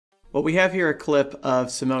Well, we have here a clip of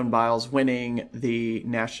Simone Biles winning the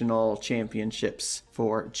national championships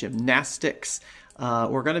for gymnastics.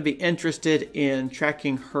 We're going to be interested in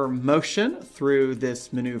tracking her motion through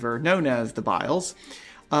this maneuver known as the Biles.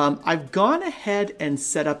 I've gone ahead and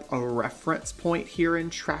set up a reference point here in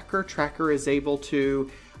Tracker. Tracker is able to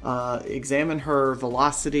examine her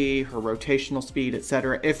velocity, her rotational speed,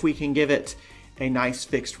 etc. if we can give it a nice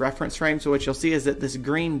fixed reference frame. So what you'll see is that this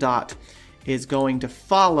green dot is going to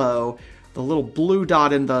follow the little blue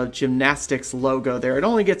dot in the gymnastics logo there. It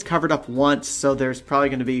only gets covered up once, so there's probably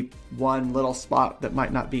going to be one little spot that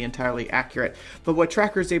might not be entirely accurate. But what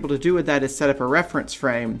Tracker is able to do with that is set up a reference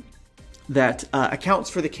frame that accounts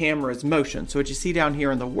for the camera's motion. So what you see down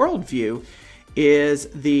here in the world view is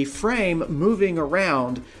the frame moving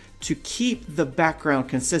around to keep the background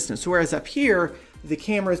consistent. So whereas up here, the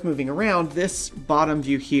camera is moving around, this bottom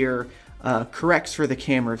view here corrects for the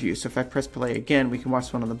camera view. So if I press play again, we can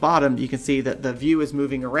watch one on the bottom. You can see that the view is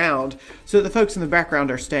moving around so that the folks in the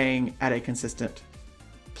background are staying at a consistent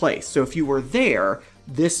place. So if you were there,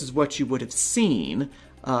 this is what you would have seen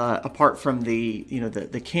apart from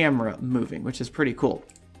the camera moving, which is pretty cool.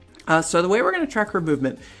 So the way we're going to track her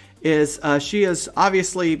movement is she is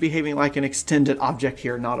obviously behaving like an extended object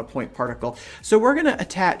here, not a point particle. So we're going to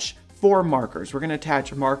attach 4 markers. We're going to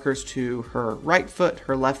attach markers to her right foot,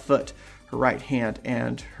 her left foot, her right hand,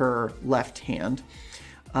 and her left hand.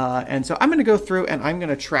 And so I'm going to go through and I'm going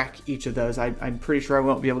to track each of those. I'm pretty sure I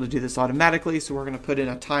won't be able to do this automatically, so we're going to put in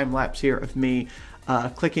a time lapse here of me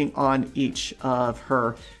clicking on each of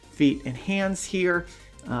her feet and hands here.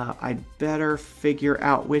 I'd better figure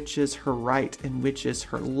out which is her right and which is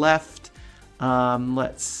her left.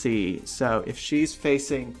 Let's see. So if she's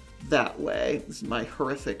facing that way, this is my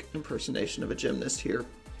horrific impersonation of a gymnast here.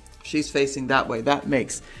 She's facing that way. That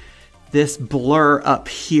makes this blur up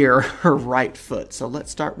here her right foot. So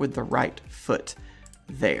let's start with the right foot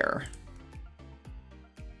there.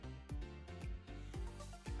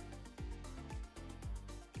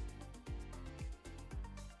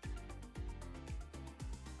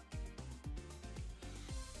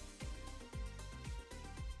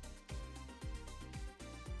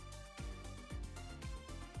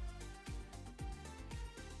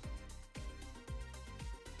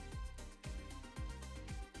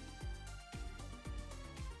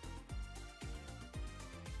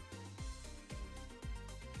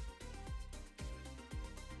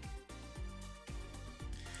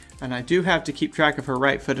 And I do have to keep track of her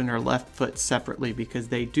right foot and her left foot separately because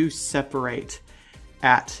they do separate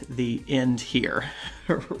at the end here,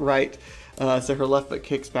 right? So her left foot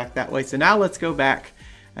kicks back that way. So now let's go back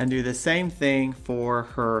and do the same thing for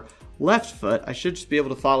her left foot. I should just be able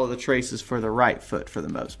to follow the traces for the right foot for the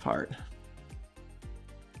most part.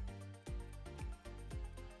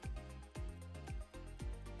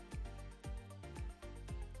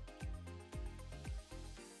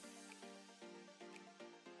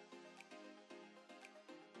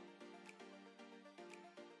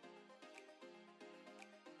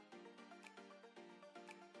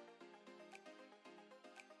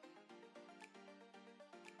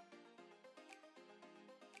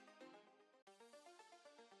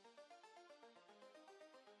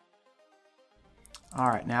 All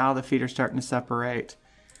right, now the feet are starting to separate.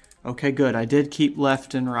 Okay, good. I did keep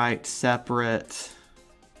left and right separate.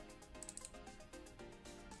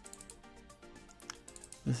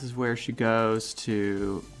 This is where she goes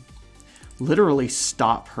to literally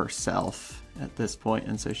stop herself at this point,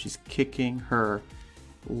 and so she's kicking her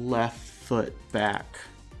left foot back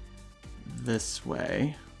this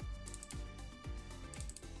way.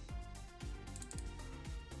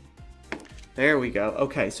 There we go.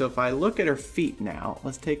 Okay, so if I look at her feet now,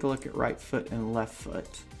 let's take a look at right foot and left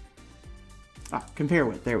foot. Compare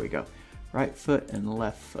with, there we go. Right foot and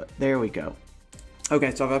left foot, there we go.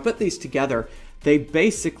 Okay, so if I put these together, they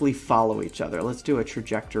basically follow each other. Let's do a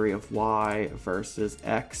trajectory of Y versus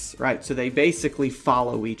X, right? So they basically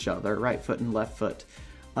follow each other, right foot and left foot.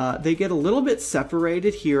 They get a little bit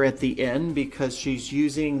separated here at the end because she's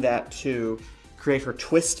using that to create her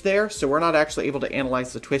twist there. So we're not actually able to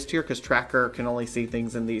analyze the twist here because Tracker can only see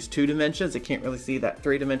things in these 2 dimensions. It can't really see that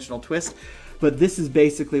 3-dimensional twist. But this is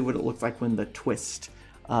basically what it looks like when the twist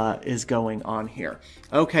is going on here.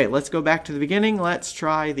 Okay, let's go back to the beginning. Let's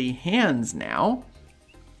try the hands now.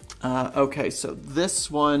 Okay, so this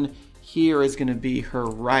one here is going to be her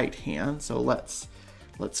right hand. So let's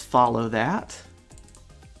follow that.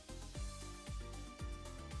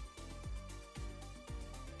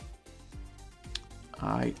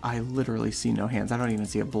 I literally see no hands. I don't even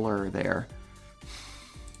see a blur there.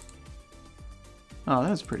 Oh, that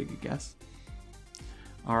was a pretty good guess.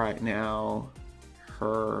 All right, now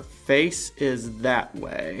her face is that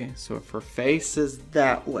way. So if her face is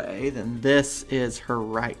that way, then this is her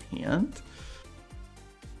right hand.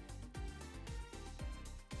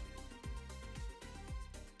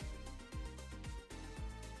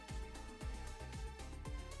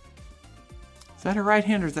 Is that her right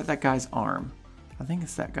hand or is that that guy's arm? I think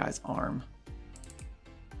it's that guy's arm.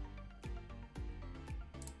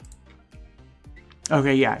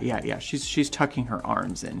 Okay, yeah. She's tucking her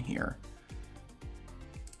arms in here.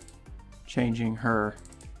 Changing her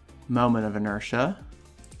moment of inertia.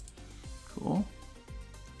 Cool.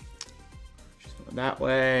 She's going that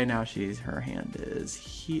way. Now her hand is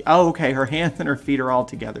here. Oh, okay, her hands and her feet are all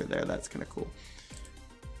together there. That's kind of cool.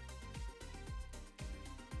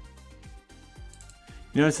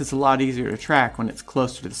 You notice it's a lot easier to track when it's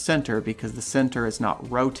closer to the center because the center is not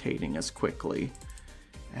rotating as quickly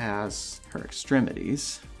as her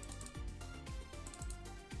extremities.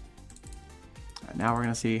 Right, now we're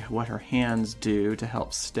going to see what her hands do to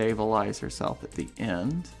help stabilize herself at the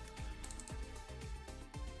end.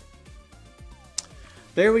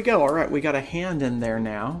 There we go. All right, we got a hand in there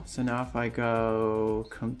now. So now if I go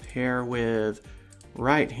compare with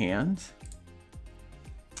right hand,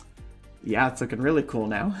 yeah, it's looking really cool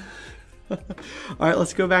now. All right,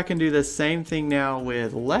 let's go back and do the same thing now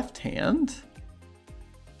with left hand.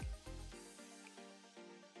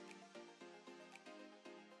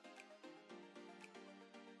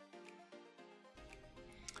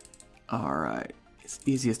 All right, it's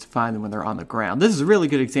easiest to find them when they're on the ground. This is a really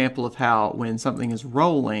good example of how when something is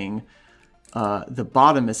rolling, the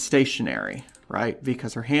bottom is stationary, right?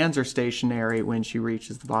 Because her hands are stationary when she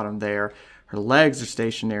reaches the bottom there. Her legs are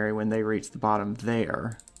stationary when they reach the bottom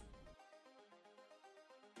there.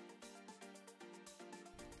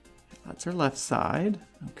 That's her left side.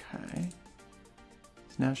 Okay.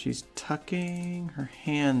 So now she's tucking her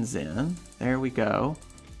hands in. There we go.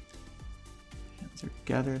 Hands are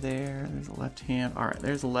together there. There's a left hand. All right,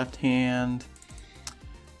 there's a left hand.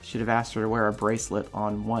 Should have asked her to wear a bracelet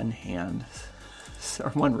on one hand.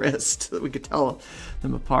 Or one wrist so that we could tell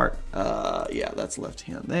them apart. Yeah, that's left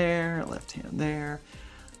hand there, left hand there.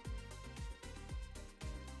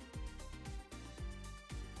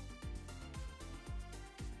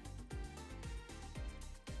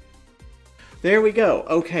 There we go.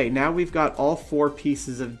 Okay, now we've got all 4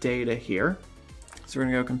 pieces of data here. So we're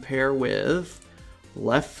going to go compare with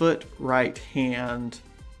left foot, right hand,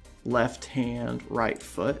 right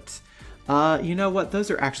foot. You know what? Those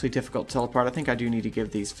are actually difficult to tell apart. I think I do need to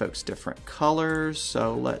give these folks different colors.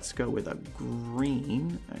 So let's go with a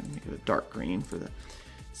green. I'm going to make it a dark green for the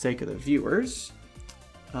sake of the viewers.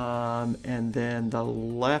 And then the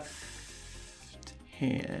left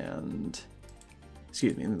hand,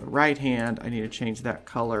 excuse me, and the right hand, I need to change that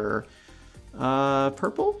color.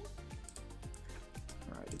 Purple?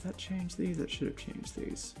 All right, did that change these? That should have changed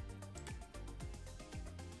these.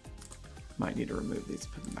 Might need to remove these,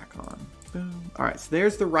 put them back on. Boom. All right, so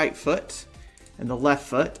there's the right foot and the left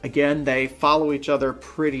foot. Again, they follow each other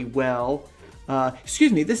pretty well.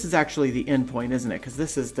 Excuse me, this is actually the end point, isn't it? Because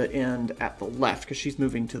this is the end at the left, because she's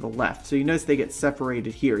moving to the left. So you notice they get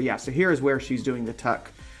separated here. Yeah, so here is where she's doing the tuck.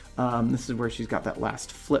 This is where she's got that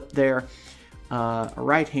last flip there. A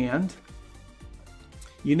right hand.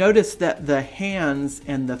 You notice that the hands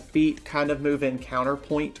and the feet kind of move in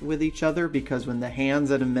counterpoint with each other, because when the hand's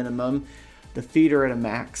at a minimum, the feet are at a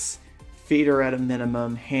max. Feet are at a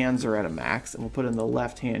minimum, hands are at a max, and we'll put in the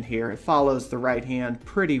left hand here. It follows the right hand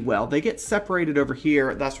pretty well. They get separated over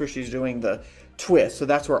here. That's where she's doing the twist. So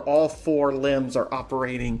that's where all 4 limbs are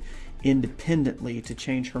operating independently to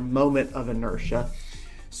change her moment of inertia.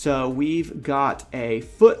 So we've got a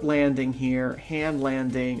foot landing here, hand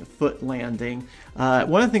landing, foot landing.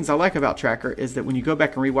 One of the things I like about Tracker is that when you go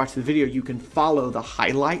back and rewatch the video, you can follow the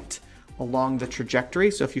highlight along the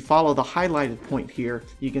trajectory. So if you follow the highlighted point here,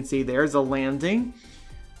 you can see there's a landing,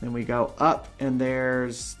 then we go up, and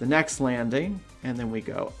there's the next landing, and then we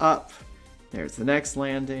go up, there's the next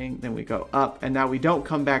landing, then we go up, and now we don't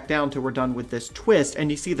come back down till we're done with this twist.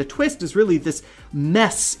 And you see the twist is really this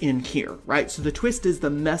mess in here, right? So the twist is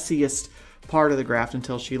the messiest part of the graph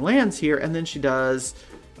until she lands here, and then she does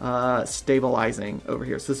stabilizing over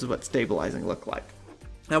here. So this is what stabilizing look like.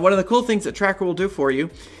 Now, one of the cool things that Tracker will do for you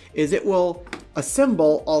is it will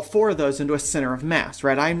assemble all 4 of those into a center of mass,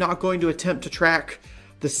 right? I'm not going to attempt to track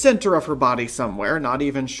the center of her body somewhere, not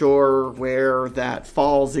even sure where that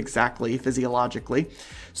falls exactly physiologically.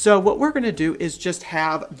 So what we're going to do is just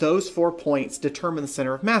have those 4 points determine the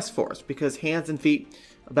center of mass for us, because hands and feet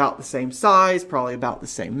about the same size, probably about the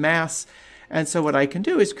same mass. And so what I can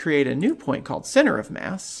do is create a new point called center of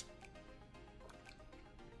mass.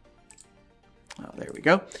 Oh, there we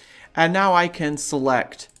go. And now I can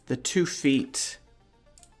select the 2 feet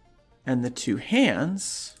and the 2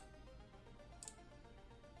 hands.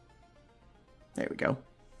 There we go.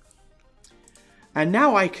 And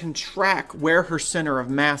now I can track where her center of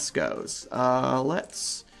mass goes.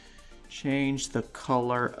 Let's change the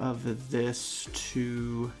color of this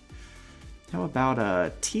to, how about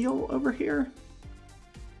a teal over here?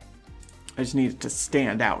 I just need it to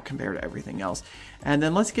stand out compared to everything else. And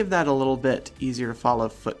then let's give that a little bit easier to follow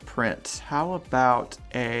footprint. How about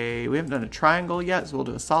we haven't done a triangle yet, so we'll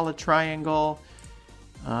do a solid triangle.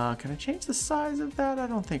 Can I change the size of that? I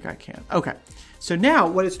don't think I can. Okay, so now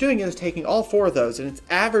what it's doing is taking all 4 of those and it's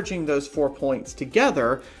averaging those 4 points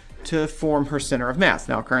together to form her center of mass.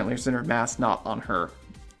 Now currently her center of mass not on her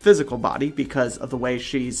physical body because of the way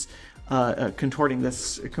she's contorting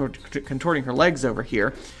her legs over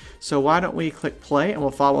here. So why don't we click play and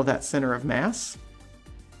we'll follow that center of mass.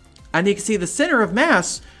 And you can see the center of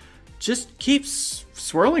mass just keeps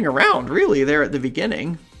swirling around really there at the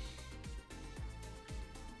beginning.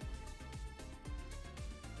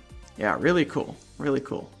 Yeah, really cool, really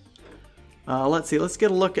cool. Let's see, let's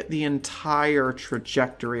get a look at the entire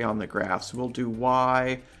trajectory on the graph. So we'll do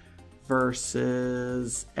Y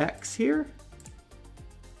versus X here.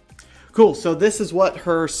 Cool, so this is what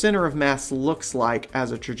her center of mass looks like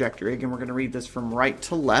as a trajectory. Again, we're going to read this from right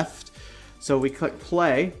to left. So we click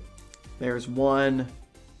play. There's one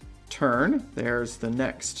turn. There's the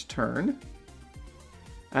next turn.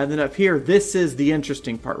 And then up here, this is the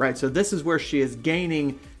interesting part, right? So this is where she is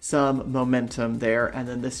gaining some momentum there. And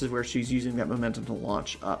then this is where she's using that momentum to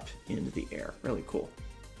launch up into the air. Really cool.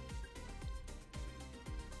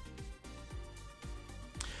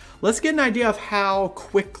 Let's get an idea of how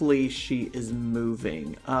quickly she is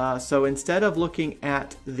moving. So instead of looking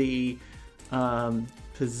at the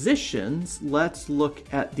positions, let's look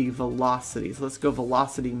at the velocities. Let's go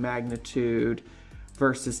velocity magnitude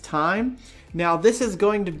versus time. Now this is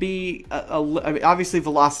going to be, I mean, obviously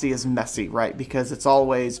velocity is messy, right? Because it's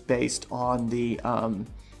always based on the,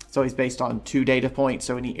 it's always based on 2 data points.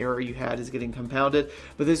 So any error you had is getting compounded.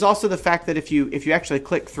 But there's also the fact that if you actually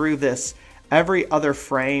click through this, every other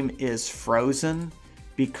frame is frozen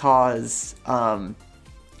because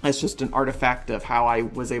it's just an artifact of how I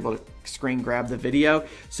was able to screen grab the video.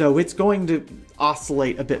 So it's going to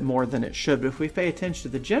oscillate a bit more than it should. But if we pay attention to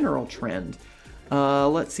the general trend,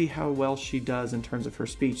 let's see how well she does in terms of her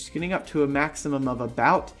speed. She's getting up to a maximum of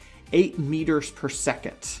about 8 meters per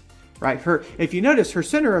second. Right? If you notice, her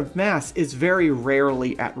center of mass is very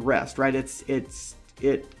rarely at rest. Right?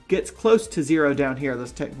 It gets close to 0 down here.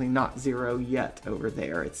 That's technically not 0 yet over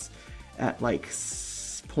there. It's at like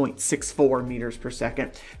 0.64 meters per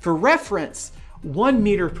second. For reference, 1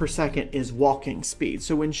 meter per second is walking speed.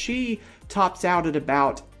 So when she tops out at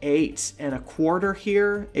about 8.25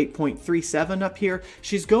 here, 8.37 up here,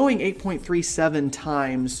 she's going 8.37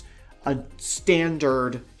 times a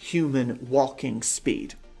standard human walking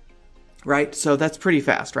speed. Right? So that's pretty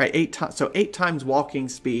fast, right? 8 times walking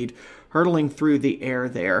speed, hurtling through the air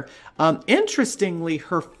there. Interestingly,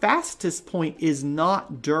 her fastest point is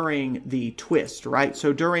not during the twist, right?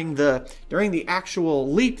 So during the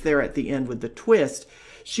actual leap there at the end with the twist,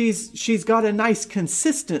 she's got a nice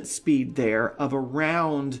consistent speed there of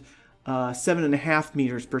around 7.5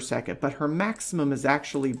 meters per second, but her maximum is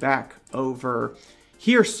actually back over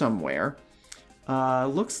here somewhere.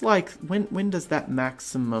 Looks like, when does that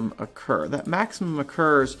maximum occur? That maximum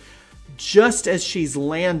occurs just as she's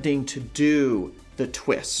landing to do the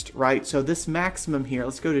twist, right? So this maximum here,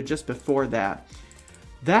 let's go to just before that.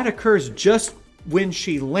 That occurs just when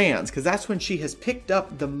she lands, because that's when she has picked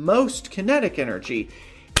up the most kinetic energy,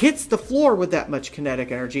 hits the floor with that much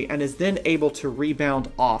kinetic energy, and is then able to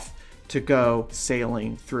rebound off to go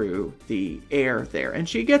sailing through the air there. And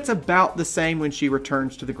she gets about the same when she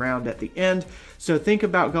returns to the ground at the end. So think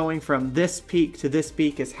about going from this peak to this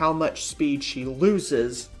peak as how much speed she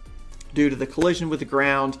loses due to the collision with the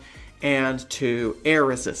ground and to air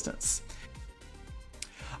resistance.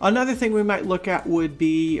 Another thing we might look at would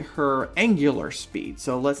be her angular speed.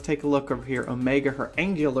 So let's take a look over here, omega, her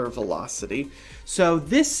angular velocity. So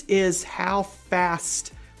this is how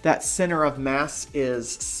fast that center of mass is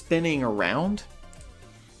spinning around.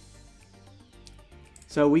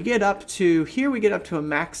 So we get up to, here we get up to a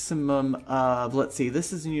maximum of, let's see,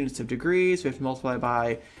 this is in units of degrees. We have to multiply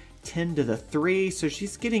by 10 to the 3. So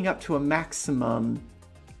she's getting up to a maximum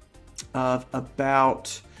of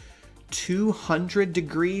about 200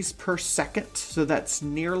 degrees per second. So that's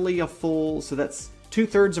nearly a full, so that's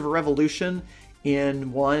 2/3 of a revolution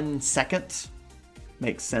in 1 second.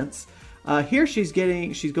 Makes sense. Here she's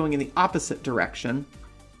going in the opposite direction.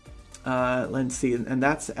 Let's see, and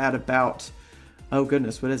that's at about, oh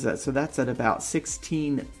goodness, what is that? So that's at about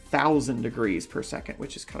 16,000 degrees per second,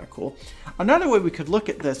 which is kind of cool. Another way we could look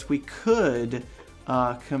at this, we could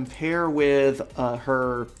compare with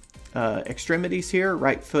her extremities here,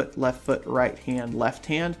 right foot, right hand, left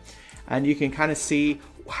hand. And you can kind of see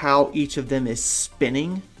how each of them is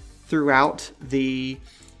spinning throughout the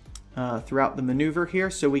maneuver here.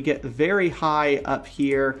 So we get very high up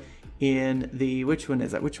here in the, which one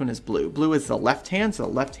is that? Which one is blue? Blue is the left hand. So the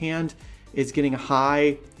left hand is getting a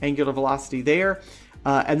high angular velocity there.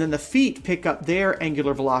 And then the feet pick up their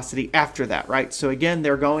angular velocity after that, right? So again,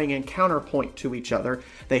 they're going in counterpoint to each other.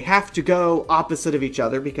 They have to go opposite of each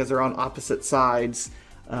other because they're on opposite sides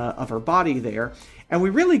of her body there. And we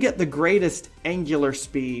really get the greatest angular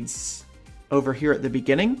speeds over here at the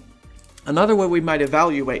beginning. Another way we might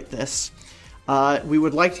evaluate this, we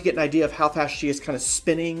would like to get an idea of how fast she is kind of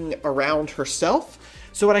spinning around herself.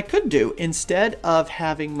 So what I could do, instead of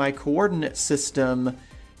having my coordinate system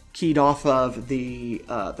keyed off of the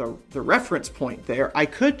reference point there, I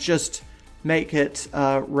could just make it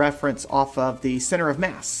reference off of the center of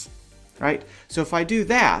mass, right? So if I do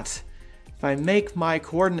that, if I make my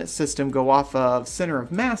coordinate system go off of center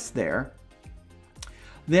of mass there,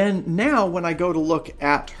 then now when I go to look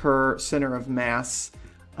at her center of mass,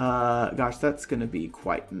 gosh, that's going to be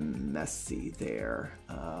quite messy there.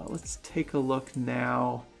 Let's take a look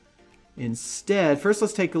now. Instead, first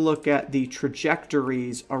let's take a look at the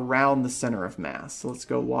trajectories around the center of mass. So let's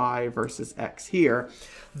go Y versus X here.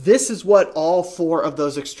 This is what all four of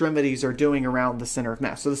those extremities are doing around the center of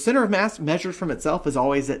mass. So the center of mass measured from itself is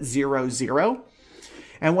always at 0, 0.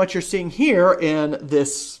 And what you're seeing here in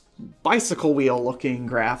this bicycle wheel looking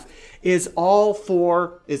graph is all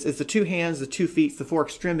four, is the two hands, the 2 feet, the 4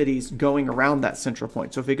 extremities going around that central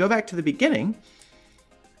point. So if we go back to the beginning,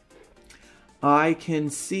 I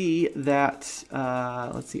can see that,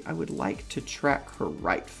 let's see, I would like to track her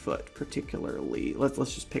right foot particularly. Let's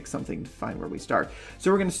just pick something to find where we start.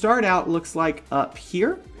 So we're going to start out, looks like up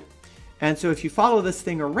here. And so if you follow this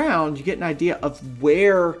thing around, you get an idea of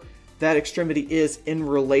where that extremity is in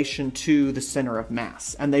relation to the center of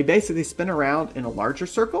mass. And they basically spin around in a larger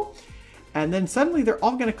circle. And then suddenly they're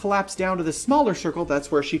all going to collapse down to the smaller circle.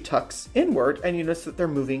 That's where she tucks inward. And you notice that they're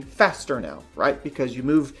moving faster now, right? Because you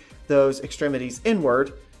move those extremities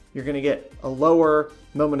inward, you're going to get a lower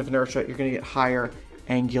moment of inertia. You're going to get higher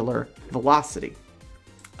angular velocity.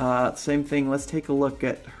 Same thing. Let's take a look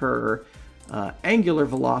at her angular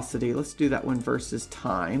velocity. Let's do that one versus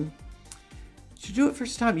time. Should we do it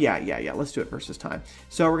versus time? Yeah. Let's do it versus time.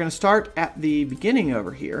 So we're going to start at the beginning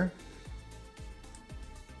over here.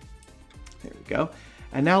 There we go.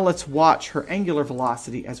 And now let's watch her angular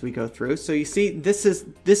velocity as we go through. So you see, this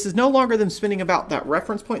is no longer them spinning about that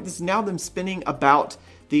reference point. This is now them spinning about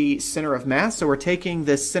the center of mass. So we're taking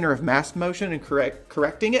this center of mass motion and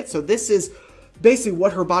correcting it. So this is basically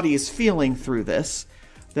what her body is feeling through this,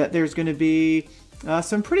 that there's going to be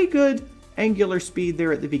some pretty good angular speed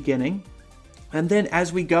there at the beginning. And then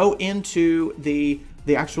as we go into the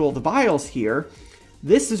Biles here,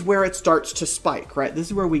 this is where it starts to spike, right? This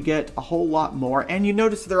is where we get a whole lot more. And you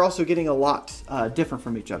notice they're also getting a lot different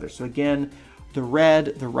from each other. So again, the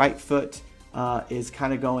red, the right foot, is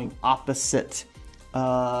kind of going opposite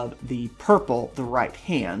of the purple, the right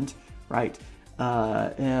hand, right?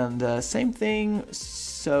 And same thing.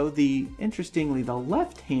 So interestingly, the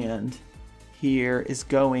left hand here is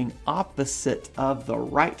going opposite of the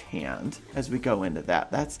right hand as we go into that.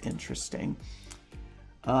 That's interesting.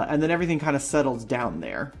 And then everything kind of settles down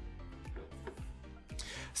there.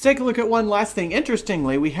 Let's take a look at one last thing.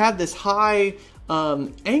 Interestingly, we have this high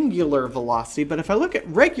angular velocity, but if I look at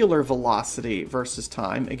regular velocity versus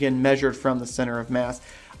time, again measured from the center of mass,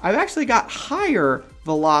 I've actually got higher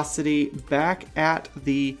velocity back at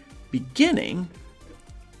the beginning.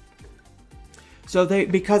 So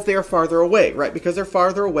because they are farther away, right? Because they're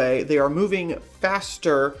farther away, they are moving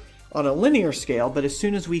faster on a linear scale, but as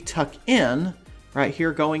soon as we tuck in, right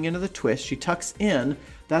here going into the twist, she tucks in,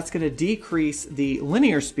 that's going to decrease the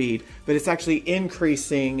linear speed, but it's actually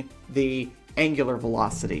increasing the angular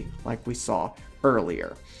velocity like we saw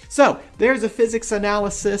earlier. So there's a physics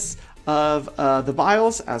analysis of the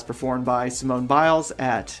Biles as performed by Simone Biles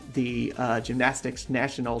at the Gymnastics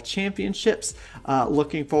National Championships.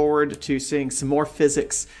 Looking forward to seeing some more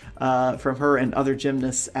physics from her and other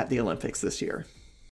gymnasts at the Olympics this year.